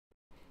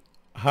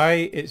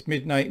Hi, it's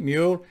Midnight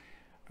Mule,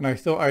 and I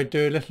thought I'd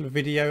do a little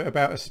video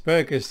about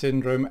Asperger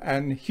syndrome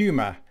and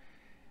humour.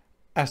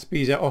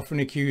 Aspies are often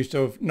accused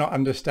of not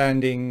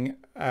understanding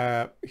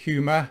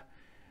humour,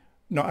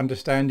 not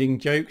understanding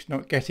jokes,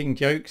 not getting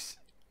jokes.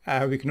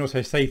 We can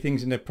also say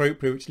things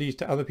inappropriate which leads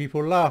to other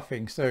people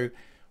laughing. So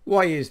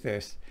why is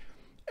this?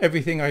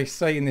 Everything I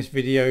say in this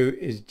video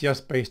is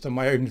just based on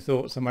my own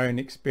thoughts and my own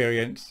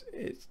experience.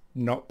 It's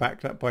not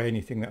backed up by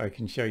anything that I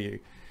can show you.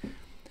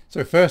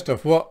 So first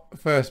off, what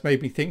first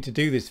made me think to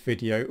do this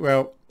video?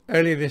 Well,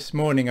 earlier this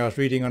morning I was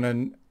reading on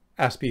an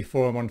aspie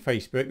forum on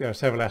Facebook. There are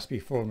several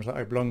aspie forums that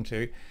I belong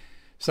to.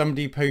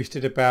 Somebody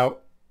posted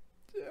about,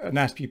 an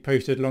aspie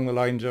posted along the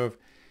lines of,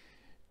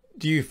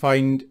 do you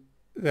find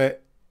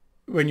that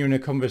when you're in a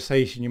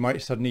conversation you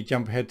might suddenly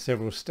jump ahead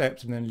several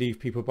steps and then leave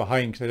people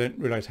behind because they don't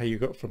realise how you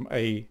got from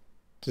A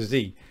to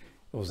Z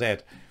or Z?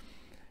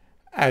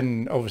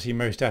 And obviously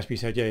most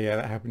aspies said, yeah,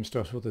 that happens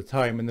to us all the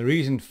time. And the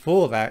reason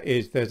for that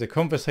is there's a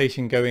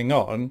conversation going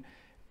on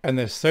and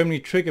there's so many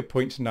trigger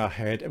points in our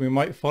head, and we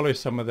might follow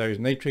some of those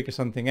and they trigger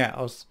something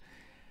else.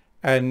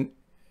 And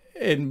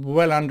in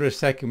well under a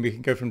second, we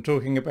can go from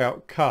talking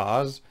about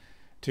cars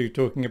to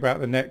talking about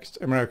the next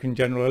American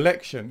general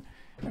election.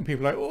 And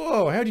people are like,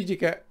 oh, how did you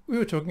get, we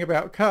were talking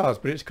about cars,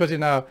 but it's because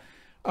in our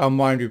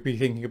mind we'd be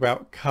thinking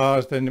about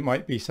cars, then it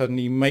might be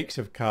suddenly makes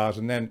of cars,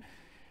 and then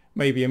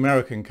maybe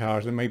American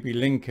cars, and maybe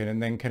Lincoln,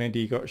 and then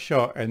Kennedy got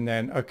shot, and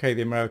then okay,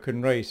 the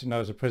American race, and now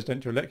there's a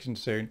presidential election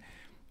soon.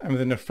 And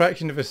within a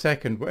fraction of a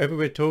second, whatever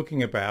we're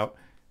talking about,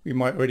 we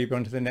might already be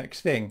on to the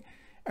next thing.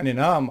 And in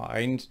our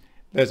minds,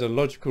 there's a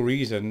logical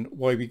reason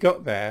why we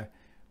got there,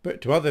 but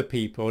to other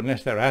people,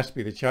 unless they're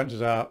aspie, the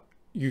chances are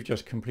you've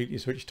just completely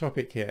switched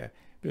topic here.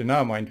 But in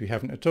our mind, we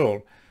haven't at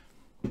all.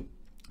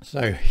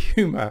 So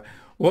humour,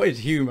 what is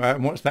humour,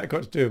 and what's that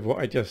got to do with what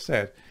I just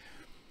said?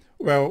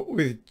 Well,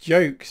 with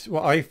jokes,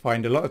 what I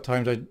find a lot of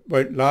times, I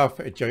won't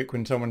laugh at a joke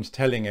when someone's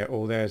telling it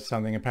or there's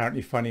something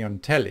apparently funny on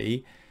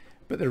telly.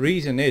 But the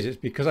reason is it's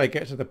because I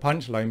get to the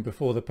punchline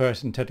before the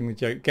person telling the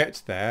joke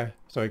gets there.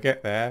 So I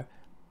get there,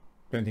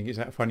 don't think it's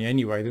that funny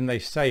anyway. Then they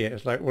say it.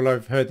 It's like, well,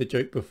 I've heard the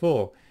joke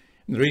before.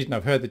 And the reason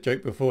I've heard the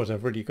joke before is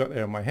I've already got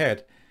there in my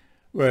head.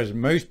 Whereas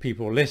most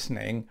people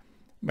listening,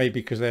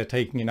 maybe because they're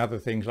taking in other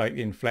things like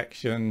the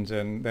inflections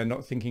and they're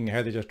not thinking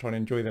ahead, they're just trying to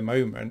enjoy the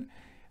moment.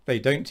 They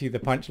don't see the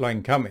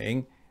punchline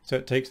coming, so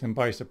it takes them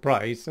by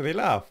surprise, so they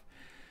laugh.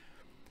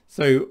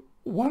 So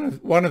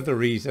one of the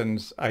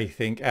reasons I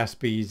think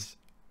aspies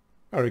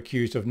are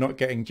accused of not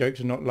getting jokes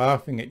and not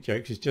laughing at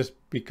jokes is just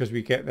because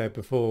we get there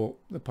before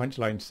the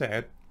punchline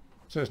said,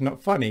 so it's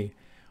not funny.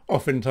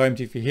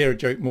 Oftentimes if you hear a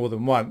joke more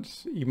than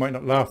once, you might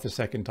not laugh the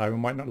second time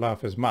and might not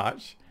laugh as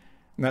much,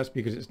 and that's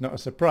because it's not a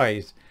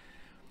surprise.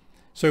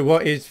 So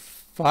what is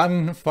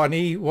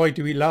funny? Why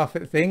do we laugh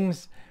at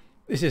things?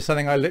 This is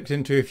something I looked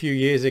into a few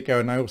years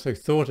ago, and I also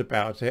thought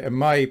about it, and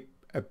my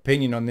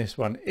opinion on this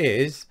one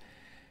is,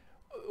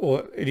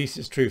 or at least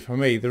it's true for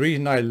me, the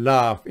reason I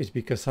laugh is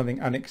because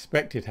something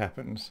unexpected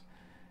happens,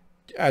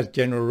 as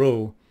general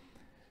rule.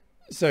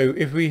 So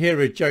if we hear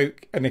a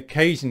joke, and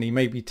occasionally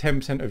maybe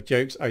 10% of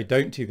jokes I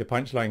don't see the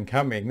punchline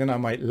coming, then I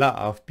might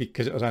laugh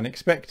because it was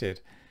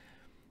unexpected.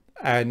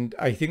 And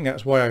I think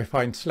that's why I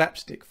find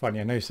slapstick funny.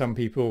 I know some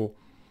people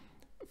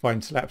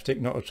find slapstick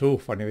not at all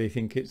funny, they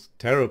think it's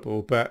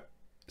terrible, but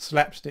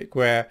slapstick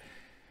where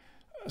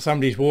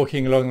somebody's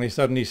walking along and they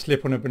suddenly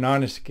slip on a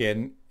banana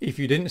skin, if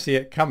you didn't see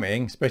it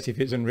coming, especially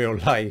if it's in real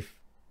life,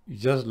 you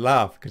just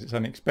laugh because it's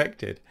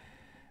unexpected.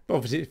 But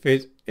obviously if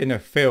it's in a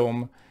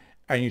film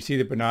and you see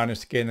the banana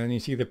skin and you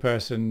see the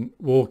person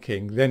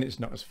walking, then it's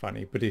not as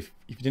funny. But if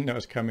you didn't know it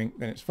was coming,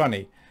 then it's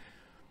funny.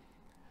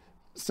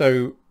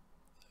 So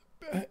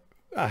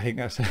I think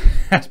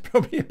that's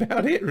probably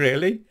about it,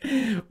 really.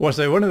 Well,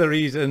 so one of the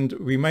reasons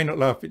we may not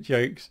laugh at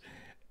jokes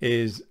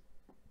is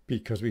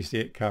because we see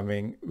it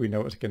coming. We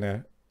know what's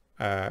coming,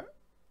 and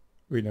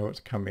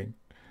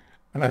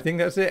I think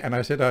that's it. And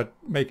I said I'd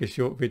make a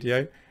short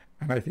video,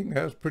 and I think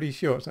that was pretty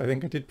short. So I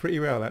think I did pretty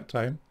well that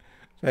time.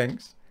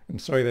 Thanks.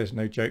 And sorry, there's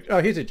no joke.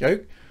 Oh, here's a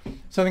joke.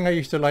 Something I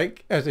used to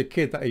like as a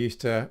kid that I used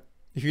to.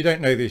 If you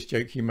don't know this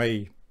joke, you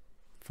may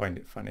find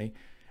it funny.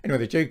 Anyway,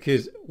 the joke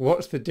is,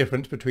 what's the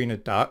difference between a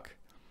duck?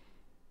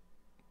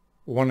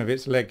 One of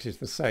its legs is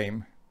the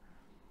same.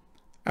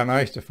 And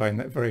I used to find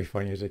that very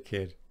funny as a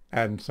kid,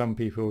 and some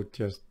people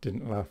just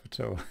didn't laugh at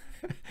all.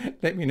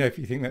 Let me know if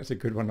you think that's a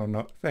good one or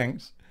not.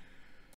 Thanks.